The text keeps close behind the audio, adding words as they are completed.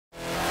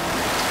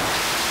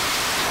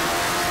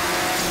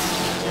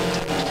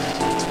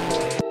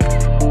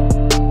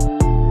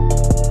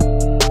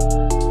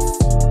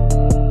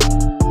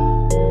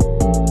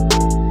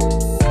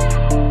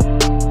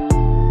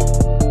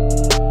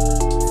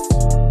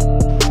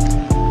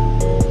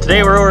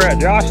Today we're over at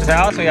Josh's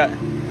house. We got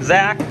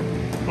Zach.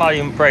 A lot of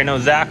you probably know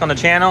Zach on the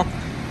channel.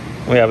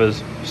 We have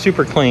his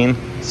super clean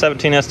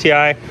 17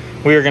 STI.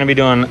 We are going to be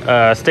doing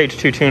stage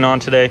 2 tune on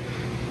today.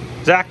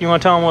 Zach, you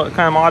want to tell them what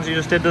kind of mods you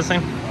just did this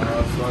thing? So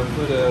I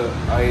put a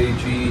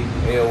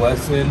IAG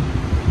ALS in.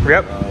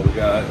 Yep. We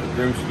got a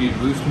Grim Speed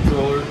boost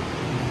controller.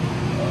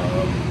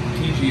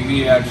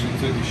 TGV actually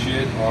took a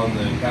shit on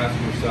the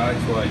passenger side,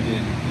 so I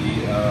did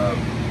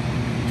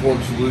the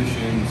Torque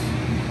Solutions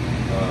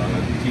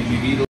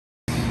TGV,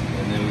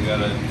 and then we got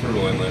a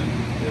turbo inlet,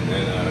 and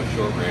then a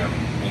short ram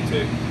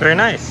intake. Very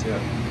nice.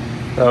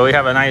 Yeah. So we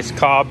have a nice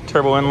Cobb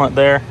turbo inlet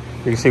there.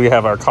 You can see we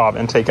have our Cobb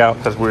intake out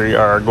because we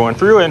are going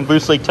through and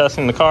boost leak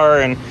testing the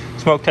car and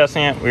smoke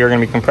testing it. We are going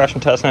to be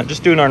compression testing it,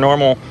 just doing our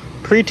normal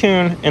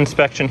pre-tune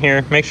inspection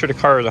here. Make sure the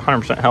car is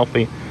 100%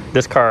 healthy.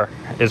 This car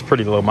is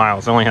pretty low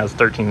miles. It only has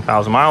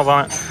 13,000 miles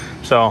on it.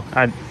 So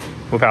I,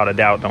 without a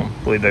doubt,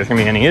 don't believe there's going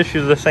to be any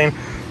issues with this thing.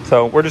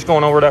 So we're just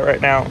going over that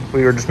right now.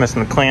 We were just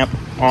missing the clamp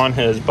on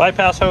his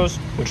bypass hose,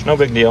 which no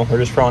big deal. We're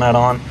just throwing that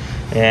on.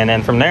 And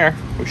then from there,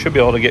 we should be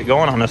able to get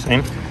going on this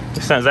thing.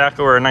 We sent Zach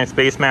over a nice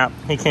base map.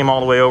 He came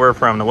all the way over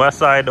from the west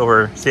side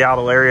over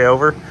Seattle area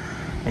over.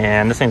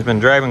 And this thing's been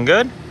driving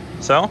good.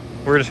 So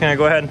we're just gonna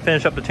go ahead and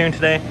finish up the tune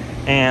today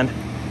and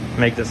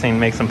make this thing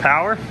make some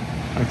power.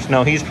 I just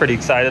know he's pretty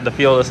excited to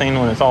feel this thing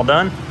when it's all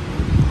done.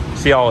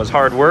 See all his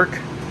hard work.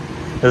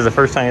 This is the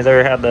first time he's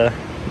ever had to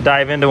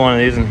dive into one of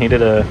these, and he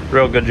did a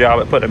real good job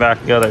at putting it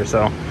back together.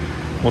 So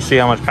we'll see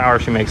how much power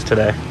she makes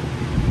today.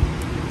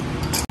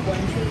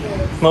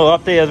 Little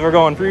update as we're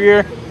going through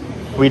here.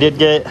 We did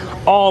get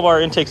all of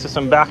our intake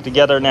system back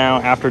together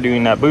now after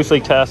doing that boost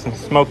leak test and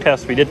smoke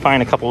test. We did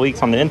find a couple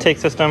leaks on the intake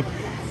system,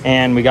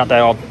 and we got that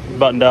all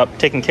buttoned up,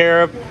 taken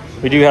care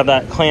of. We do have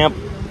that clamp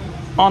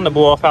on the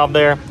blow-off valve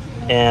there,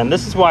 and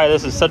this is why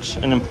this is such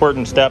an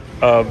important step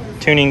of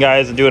tuning,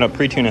 guys, and doing a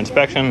pre-tune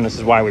inspection. This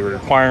is why we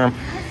require them,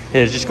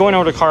 is just going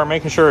over the car,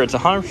 making sure it's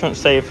 100%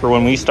 safe for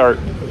when we start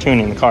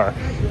tuning the car,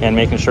 and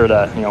making sure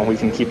that, you know, we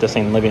can keep this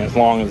thing living as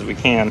long as we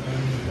can.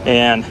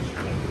 And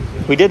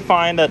we did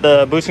find that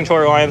the boost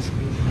controller lines,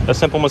 a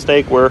simple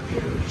mistake, were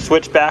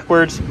switched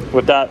backwards.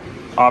 With that,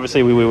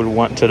 obviously we would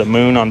want to the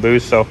moon on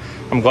boost. So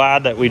I'm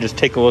glad that we just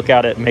take a look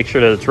at it and make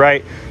sure that it's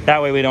right.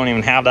 That way we don't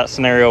even have that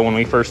scenario when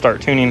we first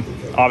start tuning.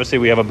 Obviously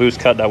we have a boost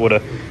cut that would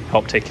have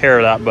helped take care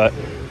of that, but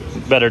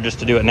better just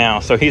to do it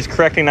now. So he's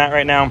correcting that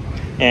right now.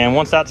 And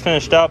once that's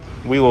finished up,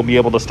 we will be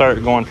able to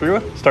start going through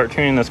it, start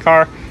tuning this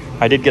car.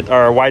 I did get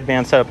our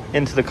wideband set up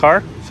into the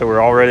car, so we're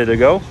all ready to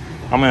go.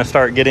 I'm going to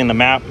start getting the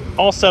map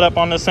all set up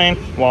on this thing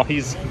while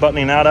he's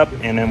buttoning that up,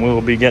 and then we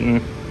will be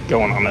getting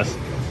going on this.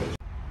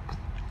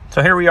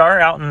 So here we are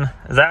out in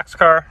Zach's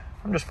car.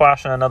 I'm just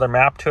flashing another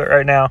map to it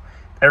right now.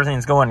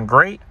 Everything's going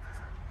great,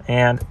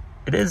 and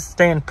it is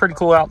staying pretty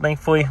cool out,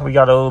 thankfully. We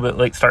got a little bit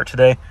late start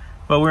today,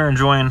 but we're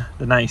enjoying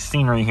the nice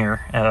scenery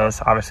here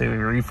as obviously we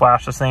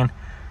reflash this thing.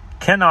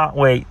 Cannot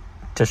wait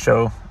to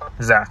show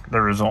Zach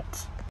the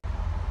results.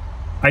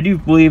 I do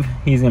believe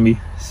he's going to be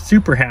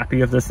super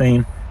happy with this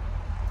thing.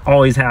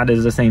 All he's had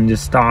is this thing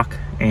just stock,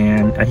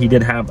 and he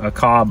did have a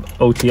Cobb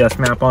OTS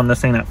map on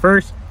this thing at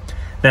first.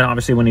 Then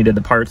obviously when he did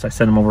the parts, I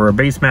sent him over a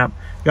base map,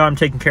 got him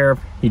taken care of.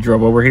 He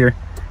drove over here,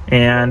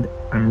 and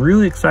I'm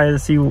really excited to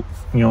see, you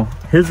know,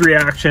 his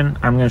reaction.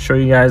 I'm going to show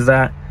you guys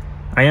that.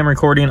 I am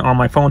recording on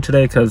my phone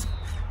today because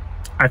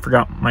I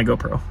forgot my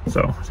GoPro,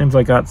 so seems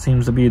like that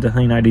seems to be the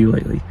thing I do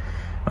lately.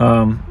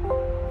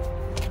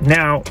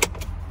 Now,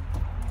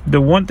 the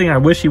one thing I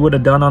wish he would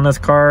have done on this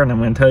car, and I'm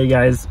going to tell you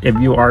guys, if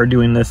you are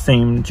doing the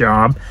same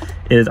job,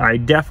 is I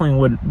definitely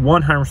would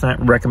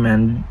 100%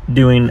 recommend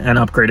doing an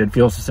upgraded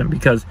fuel system,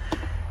 because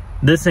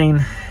this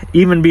thing,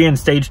 even being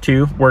stage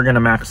 2, we're going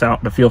to max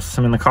out the fuel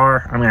system in the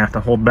car. I'm going to have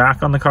to hold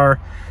back on the car,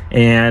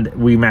 and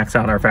we max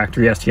out our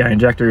factory STI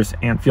injectors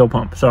and fuel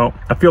pump. So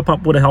a fuel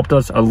pump would have helped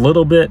us a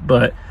little bit,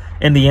 but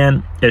in the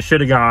end, it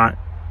should have got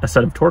a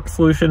set of Torque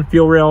Solution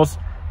fuel rails,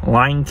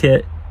 line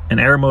kit, an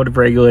air motive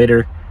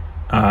regulator,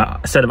 a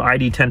set of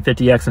ID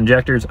 1050X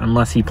injectors.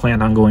 Unless he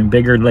planned on going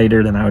bigger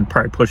later, then I would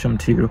probably push him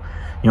to, you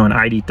know, an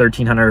ID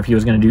 1300 if he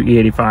was going to do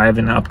E85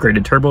 and an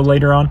upgraded turbo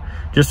later on,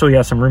 just so he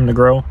has some room to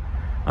grow.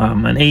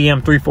 An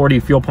AEM 340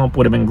 fuel pump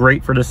would have been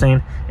great for this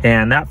thing,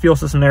 and that fuel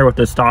system there with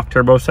the stock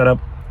turbo setup,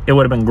 it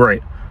would have been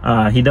great.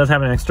 He does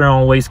have an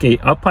external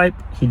wastegate up pipe.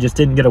 He just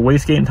didn't get a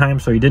wastegate in time,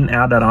 so he didn't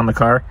add that on the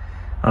car.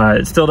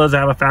 It still does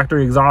have a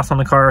factory exhaust on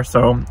the car,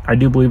 so I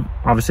do believe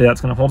obviously that's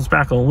going to hold us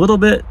back a little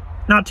bit.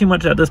 Not too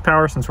much at this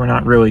power, since we're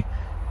not really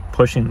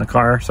pushing the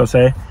car, so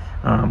say.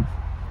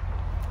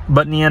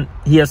 But in the end,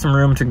 he has some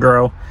room to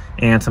grow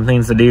and some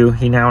things to do.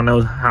 He now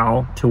knows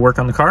how to work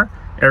on the car.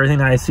 Everything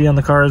that I see on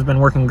the car has been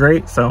working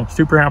great, so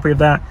super happy with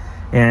that.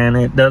 And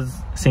it does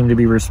seem to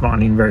be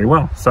responding very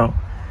well. So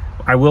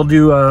I will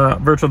do a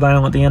virtual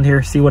dyno at the end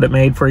here, see what it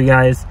made for you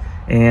guys.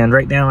 And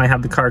right now I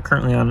have the car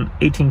currently on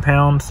 18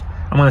 pounds.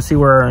 I'm going to see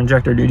where our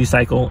injector duty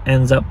cycle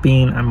ends up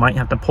being. I might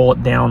have to pull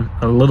it down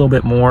a little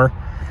bit more,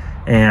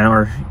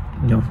 or,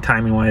 you know,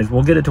 timing wise,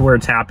 we'll get it to where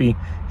it's happy.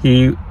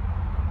 He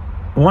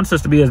wants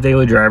this to be his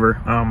daily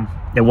driver.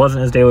 It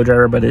wasn't his daily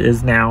driver, but it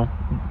is now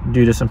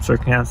due to some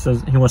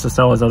circumstances. He wants to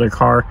sell his other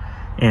car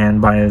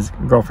and buy his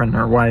girlfriend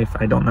or wife,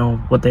 I don't know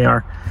what they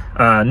are,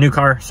 new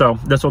car. So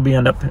this will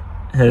end up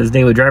his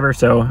daily driver.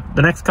 So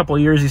the next couple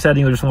of years, he said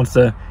he just wants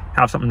to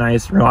have something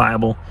nice,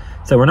 reliable.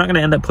 So we're not going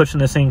to end up pushing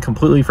this thing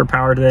completely for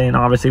power today, and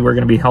obviously we're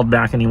going to be held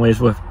back anyways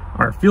with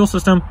our fuel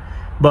system,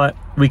 but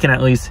we can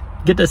at least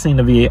get this thing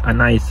to be a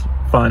nice,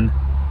 fun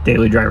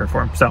daily driver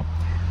for him. So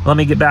let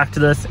me get back to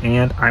this,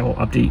 and I will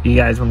update you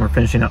guys when we're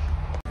finishing up.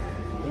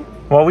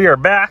 Well, we are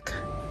back.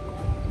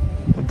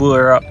 We blew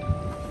her up.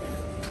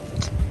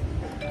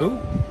 Ooh.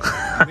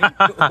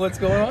 What's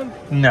going on?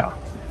 No,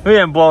 we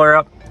didn't blow her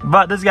up,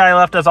 but this guy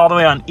left us all the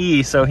way on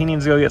E, so he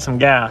needs to go get some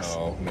gas.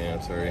 Oh man,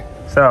 I'm sorry.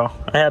 So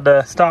I had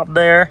to stop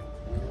there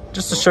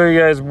just to show you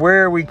guys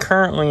where we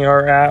currently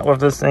are at with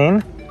this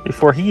thing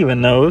before he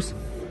even knows.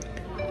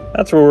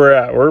 That's where we're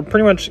at. We're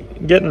pretty much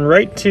getting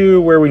right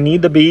to where we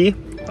need to be.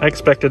 I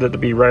expected it to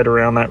be right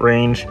around that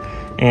range,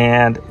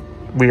 and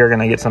we are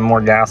gonna get some more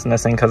gas in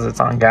this thing because it's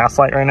on gas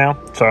light right now.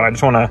 So I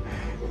just wanna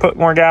put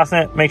more gas in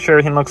it, make sure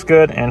everything looks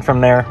good, and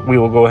from there we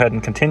will go ahead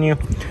and continue.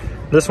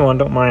 This one,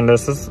 don't mind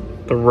this, is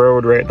the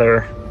road right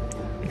there.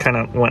 It kind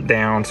of went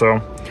down,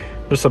 so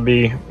this will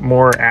be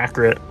more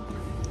accurate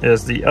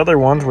as the other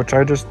ones, which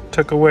I just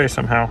took away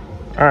somehow.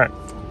 All right,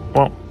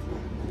 well,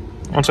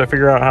 once I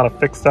figure out how to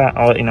fix that,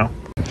 I'll let you know.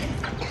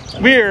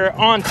 We're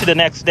on to the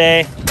next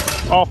day,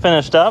 all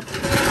finished up.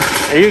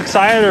 Are you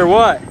excited or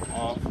what?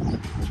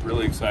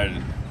 Really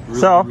excited.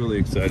 Really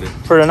excited.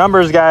 For the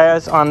numbers,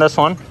 guys, on this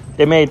one,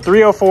 it made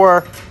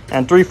 304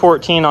 and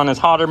 314 on his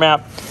hotter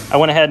map. I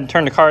went ahead and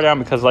turned the car down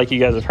because, like you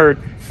guys have heard,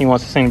 he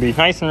wants this thing to be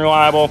nice and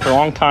reliable for a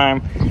long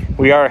time.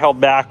 We are held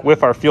back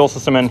with our fuel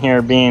system in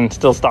here being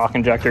still stock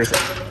injectors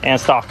and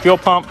stock fuel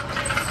pump.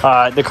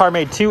 The car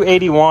made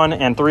 281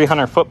 and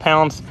 300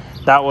 foot-pounds.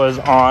 That was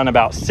on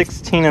about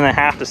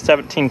 16.5 to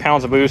 17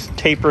 pounds of boost,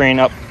 tapering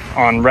up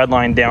on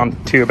redline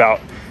down to about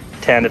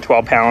 10 to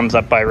 12 pounds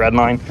up by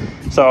redline.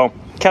 So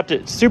kept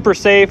it super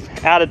safe,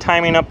 added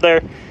timing up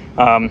there.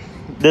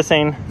 This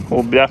thing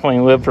will definitely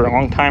live for a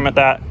long time at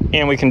that,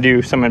 and we can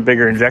do some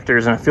bigger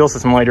injectors and a fuel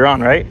system later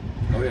on, right?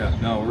 Oh yeah,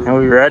 no,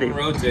 we're ready.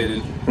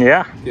 Rotated.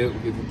 Yeah. Give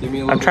me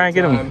a little I'm trying to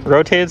get time. him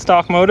rotated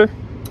stock motor.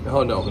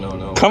 Oh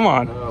no. Come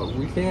on.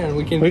 We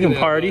can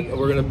party.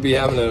 We're gonna be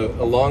having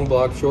a long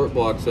block, short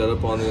block set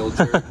up on the old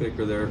cherry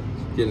picker there,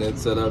 getting it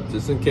set up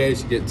just in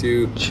case you get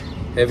too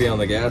heavy on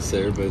the gas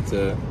there. But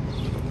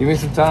give me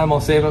some time.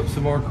 I'll save up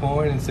some more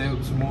coin and save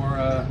up some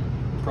more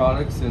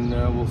products, and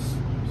we'll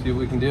see what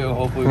we can do.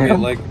 Hopefully we get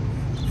like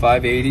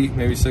 580,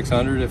 maybe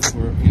 600 if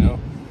we're, you know.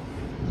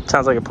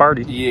 Sounds like a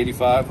party.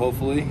 E85,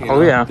 hopefully. You oh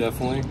know, yeah,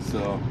 definitely.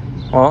 So.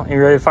 Well, you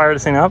ready to fire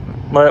this thing up?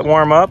 Let it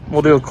warm up.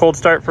 We'll do a cold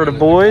start for the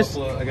boys.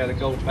 I got a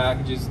couple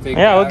packages to take.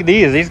 Yeah, look at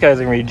these. These guys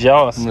are gonna be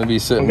jealous. I'm gonna be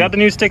sitting. We got the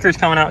new stickers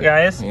coming out,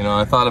 guys. You know,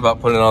 I thought about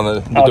putting it on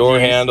the door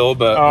handle,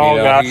 but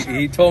you know,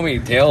 he told me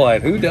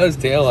taillight. Who does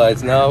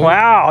taillights? No.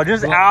 Wow,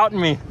 just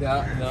outing me.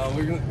 Yeah, no,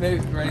 we're gonna maybe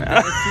right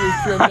there.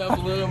 Trimmed up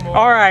a little more.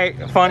 All right,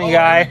 funny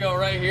guy. Go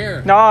right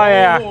here. Oh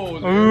yeah.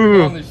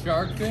 Ooh. On the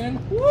shark fin.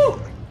 Woo.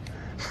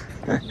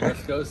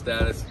 West Coast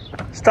status.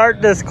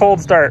 Start this cold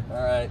start.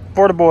 All right.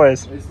 For the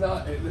boys. It's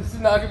not. This is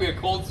not gonna be a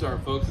cold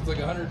start, folks. It's like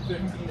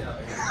 115 out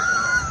here.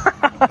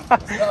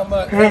 It's not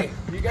much. Hey,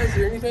 do you guys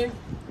hear anything?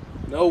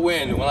 No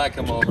wind when I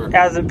come over.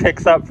 As it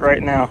picks up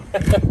right now. I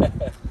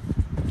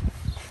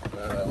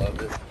love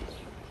it.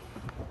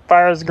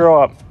 Fires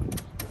grow up.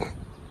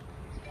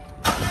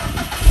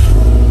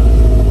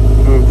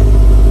 Ooh.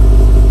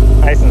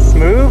 Nice and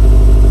smooth.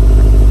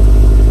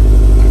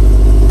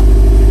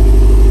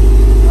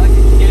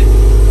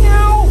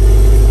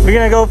 We're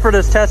gonna go for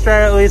this test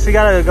drive at least. We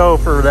gotta go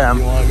for them.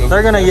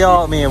 They're gonna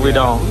yell at me if we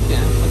don't. We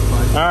can.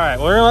 That's fine. All right,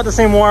 we're gonna let this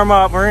thing warm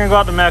up. We're gonna go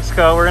out to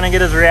Mexico. We're gonna get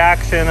his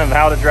reaction of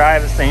how to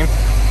drive this thing.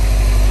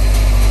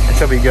 It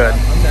should be good.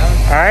 I'm down.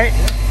 All right.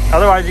 Yeah.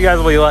 Otherwise, you guys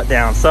will be let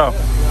down. So,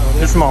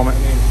 this moment.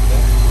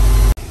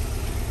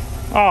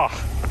 Oh,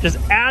 just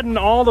adding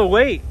all the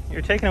weight.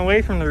 You're taking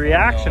away from the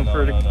reaction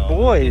for the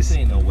boys. This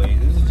ain't no weight.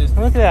 This is just.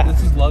 Look at that.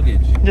 This is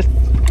luggage. Just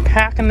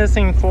packing this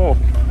thing full.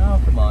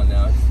 Oh, come on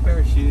now. It's a pair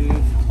of shoes.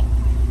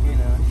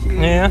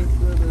 Yeah. You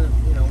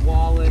know,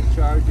 wallet,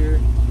 charger.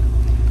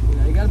 You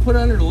know, you gotta put it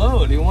under the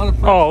load. You want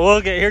to put. Oh,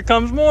 look at here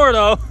comes more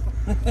though.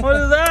 What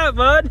is that,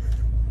 bud?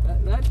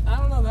 That I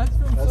don't know. That's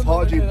from. That's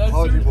Haji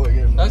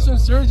boy. That's from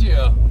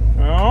Sergio.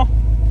 Oh.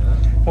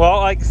 Well,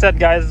 like I said,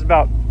 guys, it's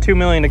about 2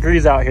 million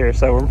degrees out here,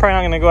 so we're probably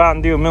not gonna go out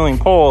and do a million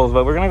polls,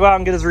 but we're gonna go out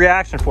and get his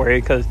reaction for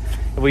you, because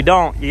if we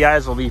don't, you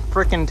guys will be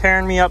freaking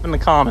tearing me up in the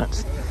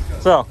comments.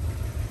 So,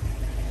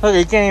 look,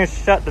 you can't even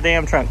shut the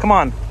damn trunk. Come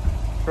on,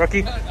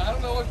 rookie. I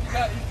don't know what you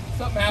got.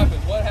 Something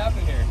happened. What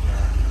happened here?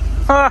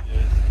 Huh.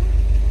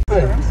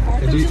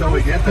 Did you tell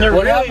me get They're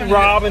that? really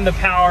robbing the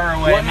power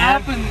away, What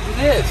happened to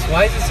this?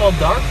 Why is this all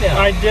dark now?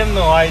 I dimmed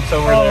the lights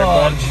over there,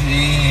 bud. Oh,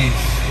 jeez.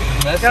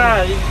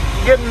 God, you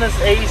getting this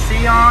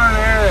AC on and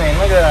everything.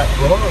 Look at that.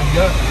 Well,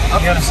 I'm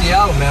from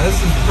Seattle, man. This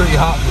is pretty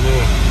hot for me.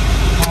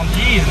 Well,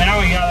 geez, now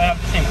we gotta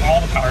have to same all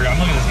the power down.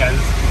 Look at this, guys.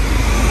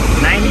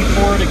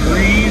 94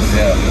 degrees.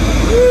 Yeah.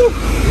 Woo.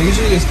 We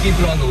usually just keep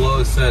it on the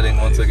lowest setting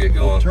once I get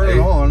going. Turn it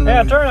on.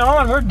 Yeah, turn it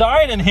on. We're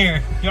dying in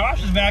here.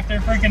 Josh is back there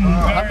freaking.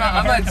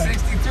 I'm at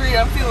 63.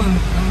 I'm feeling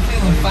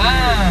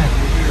fine.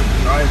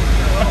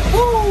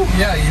 Woo.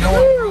 Yeah, you don't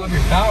want to throw up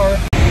your power.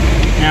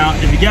 Now,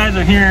 if you guys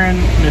are hearing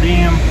the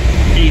damn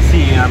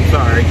AC, I'm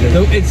sorry.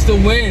 It's the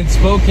wind.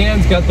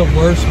 Spokane's got the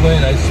worst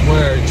wind, I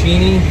swear.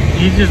 Cheney,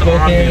 he's just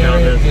Spokane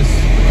on this.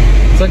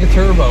 It's like a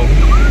turbo.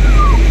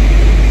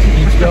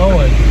 Keeps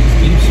going. Just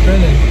keeps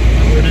spinning.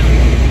 We're just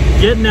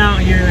getting out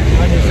here.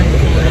 I just think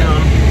it's going down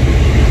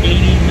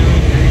 80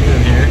 million degrees in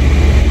here.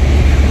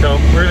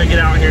 So we're gonna get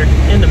out here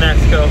into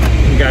Mexico.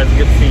 You guys will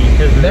get to see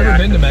his Never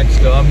reaction. been to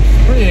Mexico. I'm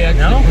pretty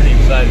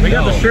excited. We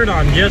got the shirt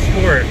on just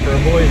for it for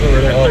our boys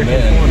over there. Oh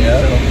man,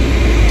 yeah. So,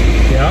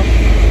 yeah,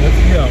 let's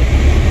go.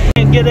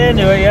 Can't get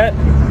into it yet.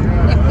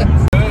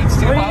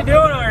 What are you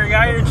doing over here,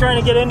 guy? You're trying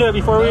to get into it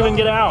before we even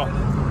get out.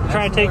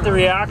 Trying to take the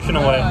reaction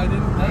away. I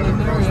didn't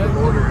know yet.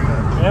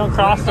 We haven't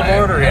crossed the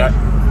border yet.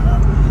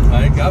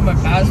 I got my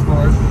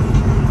passport.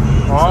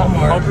 Well,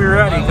 hope you're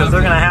ready because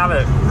they're gonna have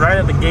it right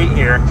at the gate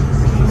here.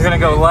 They're gonna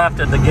go left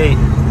at the gate.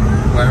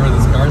 Right where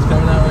this car's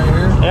coming out right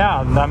here?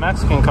 Yeah, that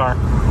Mexican car.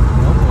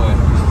 Oh boy.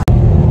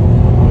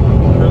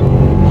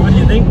 What do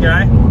you think,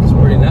 guy? It's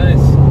pretty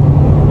nice.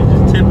 You're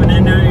just tipping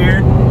into it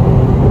here.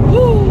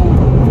 Woo!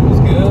 It was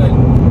good.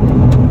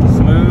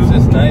 Smooth. It's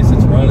just nice.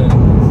 It's running.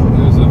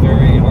 It was a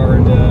very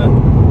hard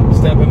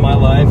step in my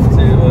life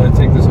to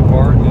take this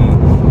apart,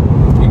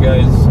 and you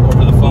guys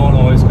over the phone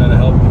always kind of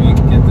helped me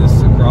get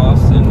this across.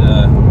 And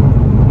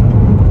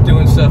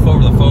doing stuff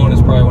over the phone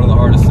is probably one of the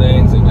hardest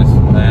things. And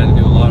I had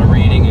to do a lot of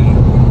reading and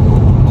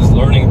just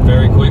learning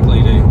very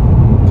quickly to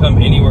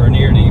come anywhere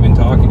near to even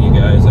talking to you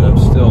guys. And I'm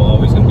still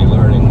always going to be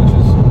learning, which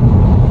is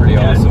pretty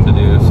awesome to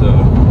do. So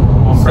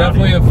it's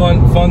definitely a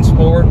fun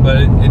sport, but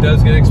it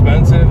does get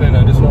expensive, and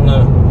I just want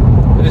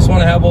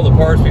to have all the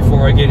parts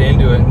before I get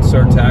into it and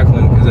start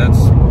tackling, because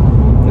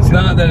it's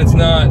not that it's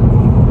not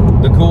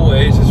the cool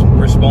way. It's just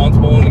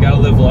responsible, and you got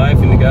to live life,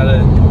 and you got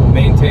to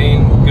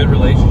maintain good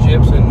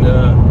relationships, and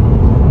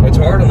it's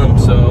hard on them.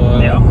 So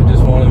yeah. I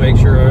just want to make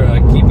sure I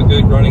keep a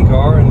good running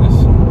car, and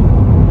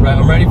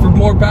I'm ready for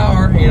more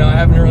power. You know, I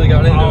haven't really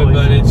got into it,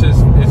 but it's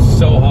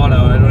so hot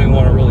out. I don't even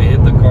want to really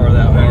hit the car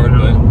that hard,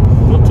 but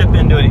we'll tip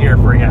into it here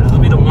for you. This will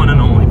be the one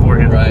and only for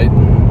you. Right.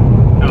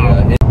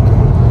 Oh.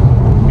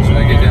 Should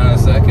I get down a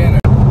second?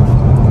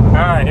 All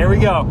right, here we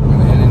go. I'm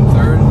gonna hit in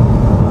third.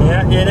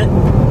 Yeah, hit it.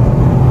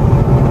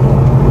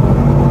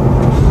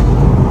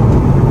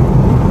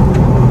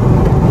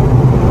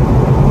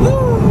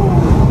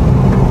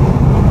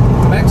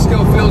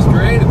 Mexico feels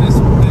great this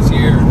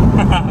year. It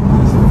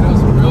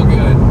feels real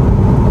good.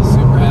 I'm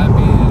super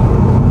happy.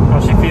 How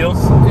she feels?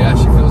 Yeah,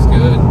 she feels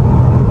good.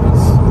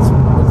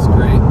 It's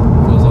great.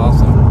 It feels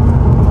awesome.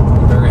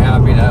 I'm very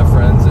happy to have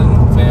friends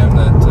and fam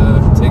that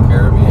take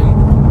care of me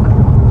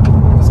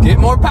and just get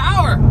more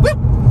power.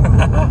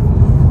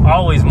 Woo!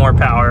 Always more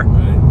power.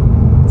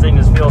 Right. This thing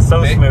just feels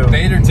so smooth.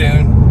 Vader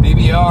tune,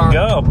 BBR.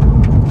 Go.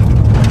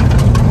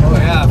 Oh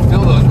yeah,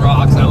 feel those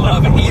rocks. I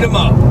love it. Eat them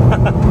up.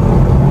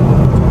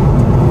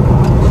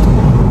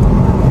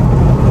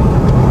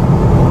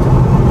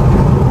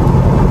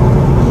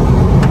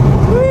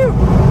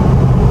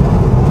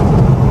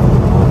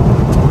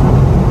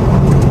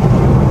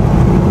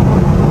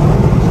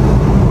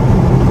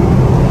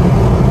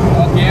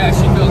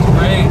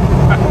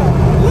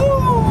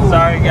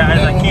 Sorry guys,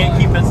 I can't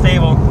keep it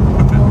stable.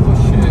 Oh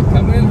shit,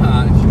 coming in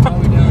hot. She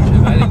probably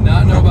downshift. I did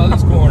not know about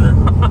this corner.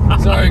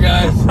 Sorry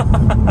guys.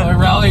 My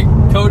rally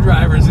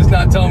co-drivers is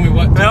not telling me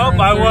what to Nope,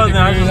 I wasn't.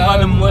 I was just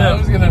letting them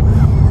live.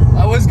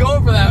 I was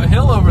going for that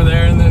hill over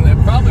there, and then it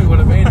probably would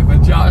have made it,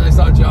 but Josh, I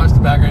saw Josh in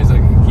the background. He's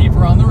like, keep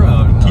her on the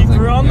road. Keep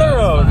her on the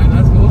road.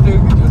 That's cool,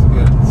 dude. Just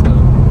good. So.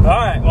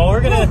 Alright, well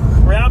we're gonna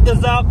wrap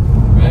this up.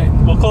 Right.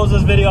 We'll close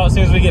this video as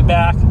soon as we get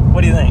back.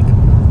 What do you think?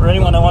 Or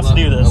anyone that wants to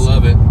do this? I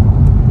love it.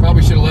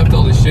 Probably should have left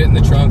all this shit in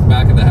the trunk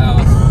back of the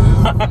house.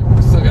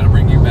 We still got to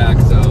bring you back,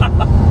 so.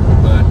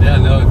 But yeah,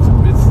 no,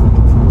 it's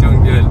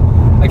doing good.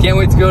 I can't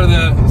wait to go to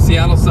the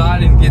Seattle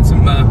side and get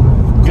some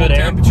cool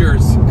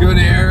temperatures, good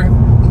air,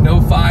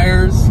 no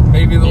fires.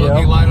 Maybe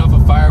they'll light off a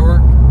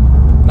firework.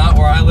 Not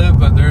where I live,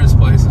 but there's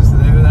places to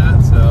do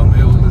that. So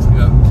maybe we'll just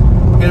go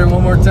hit her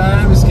one more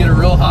time, just get her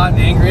real hot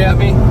and angry at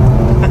me.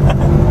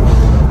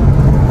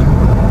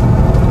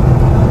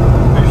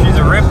 She's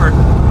a ripper.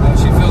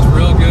 She feels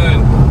real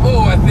good.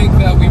 Oh, I think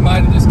that we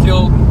might have just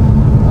killed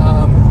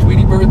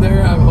Tweety Bird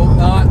there. I hope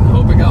not. I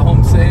hope it got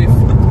home safe.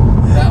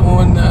 That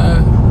one,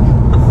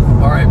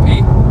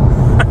 R.I.P.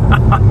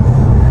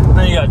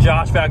 Then you got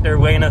Josh back there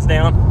weighing us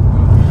down.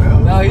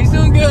 No, he's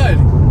doing good.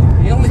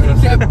 He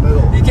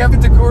kept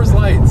it to Coors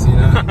Lights, you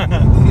know.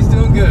 He's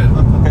doing good.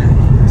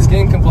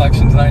 Skin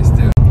complexion's nice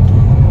too.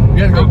 We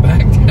gotta go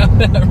back down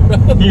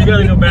that road. You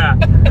gotta go back.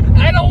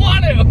 I don't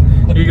want to.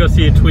 You go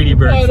see a Tweety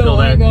Bird still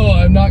there. No,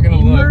 I'm not gonna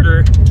look.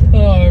 Murder.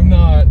 Oh, I'm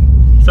not.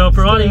 So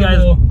for all you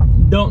guys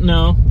don't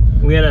know,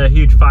 we had a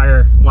huge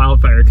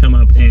wildfire come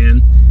up,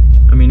 and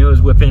I mean, it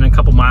was within a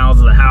couple miles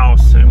of the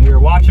house, and we were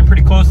watching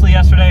pretty closely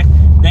yesterday.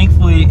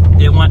 Thankfully,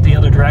 it went the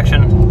other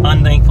direction.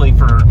 Unthankfully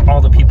for all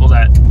the people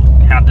that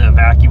had to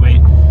evacuate.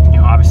 You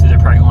know, obviously they're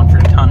probably going through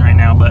a ton right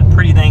now, but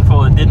pretty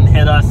thankful it didn't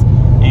hit us,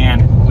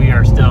 and we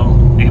are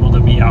still able to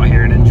be out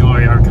here and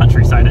enjoy our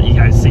countryside that you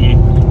guys see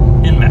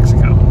in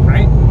Mexico,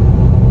 right?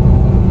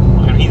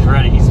 Look at him, he's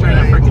ready. He's trying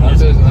to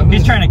freaking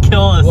he's trying to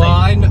kill us.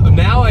 Well,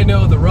 now I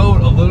know the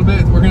road a little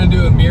bit. We're gonna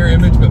do a mirror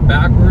image, but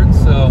backwards.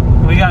 So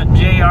we got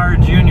JR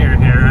Jr.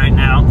 here right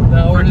now.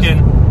 No, we're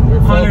freaking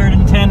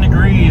 110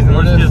 degrees, and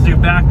let's just do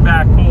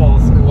back-to-back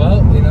pulls.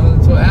 Well, you know,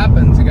 that's what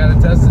happens. You gotta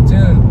test the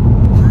tune.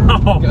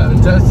 Oh,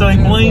 so he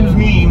blames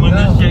me when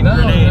this shit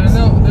grenades.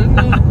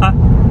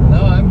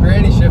 No, I'm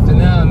granny shifting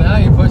now. Now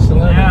you push the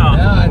limit.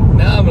 Yeah.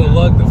 Now I'm gonna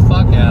lug the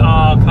fuck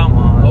out of it. Oh, come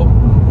on. Oh,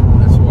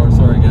 I swore.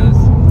 Sorry, guys.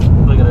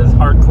 Look at this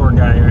hardcore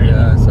guy right here.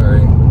 Yeah,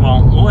 sorry.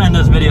 Well, we'll end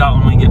this video out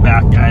when we get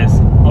back, guys.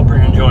 Hope you're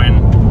enjoying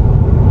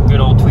good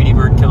old Tweety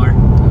Bird Killer.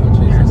 Oh,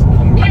 Jesus.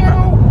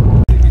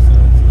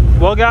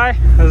 Well, guy,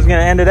 this is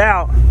gonna end it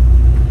out.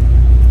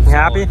 You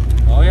happy?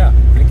 Oh yeah,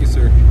 thank you,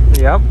 sir.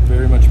 Yep.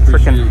 Very much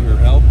appreciate your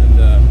help, and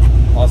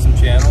awesome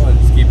channel, and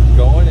just keep it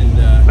going,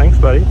 and thanks,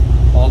 buddy.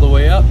 All the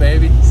way up,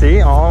 baby.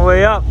 See, all the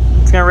way up.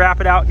 It's gonna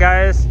wrap it out,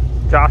 guys.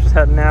 Josh is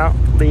heading out,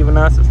 leaving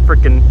us. It's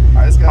freaking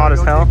hot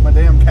as hell. Take my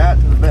damn cat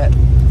to the vet.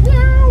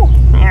 Meow.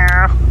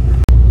 Meow.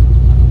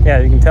 Yeah,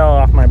 you can tell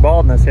off my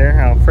baldness here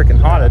how freaking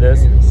hot it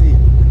is.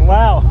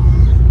 Wow.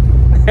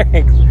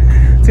 Thanks.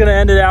 It's gonna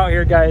end it out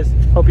here, guys.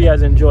 Hope you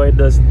guys enjoyed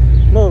this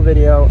little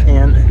video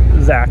and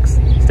Zacs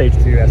Stage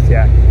 2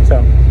 STI.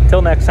 So,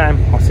 till next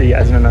time, I'll see you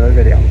guys in another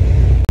video.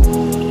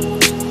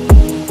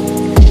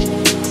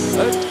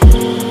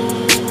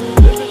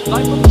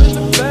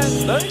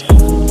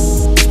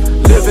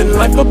 Living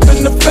life up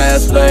in the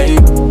fast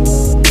lane.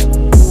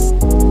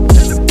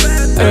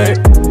 Hey.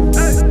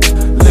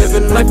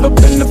 Living life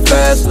up in the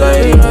fast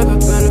lane. Life up in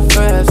the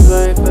fast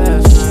lane,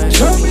 fast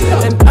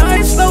lane. And I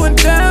ain't slowing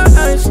down,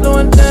 I ain't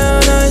slowing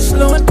down, I ain't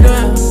slowing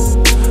down.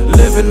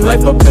 Living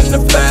life up in the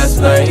fast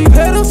lane.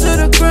 Pedal to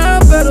the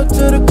ground, pedal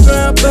to the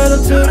ground, pedal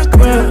to the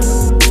ground.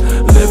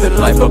 Living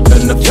life up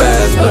in the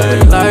fast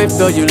lane. Life,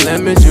 though you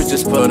limits, you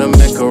just put them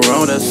in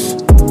Coronas,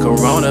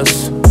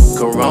 Coronas,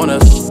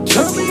 Coronas.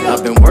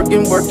 I've been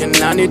working,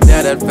 I need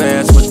that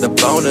advance with the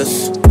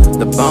bonus,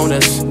 the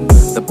bonus,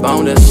 the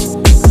bonus.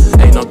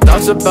 Ain't no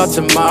thoughts about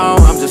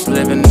tomorrow, I'm just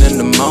living in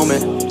the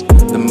moment,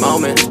 the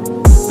moment,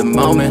 the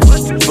moment.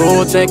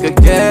 Full tank of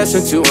gas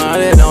and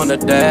 200 on the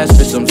dash,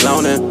 bitch, I'm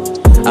zoning,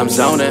 I'm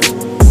zoning,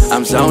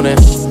 I'm zoning.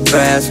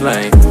 Fast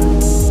lane,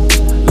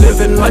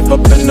 living life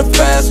up in the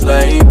fast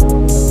lane.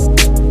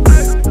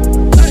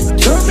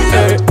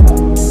 Hey.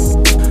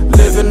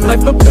 Living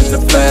life up in the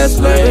fast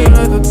lane.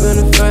 Life up in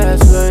the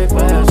fast lane,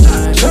 fast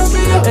lane.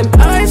 And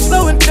I ain't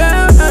slowing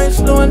down, I ain't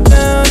slowing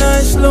down, I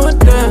ain't slowing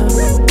down.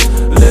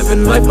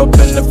 Living life up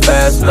in the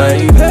fast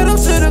lane. Pedal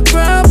to the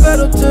ground,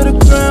 pedal to the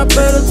ground,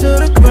 pedal to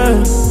the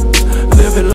ground.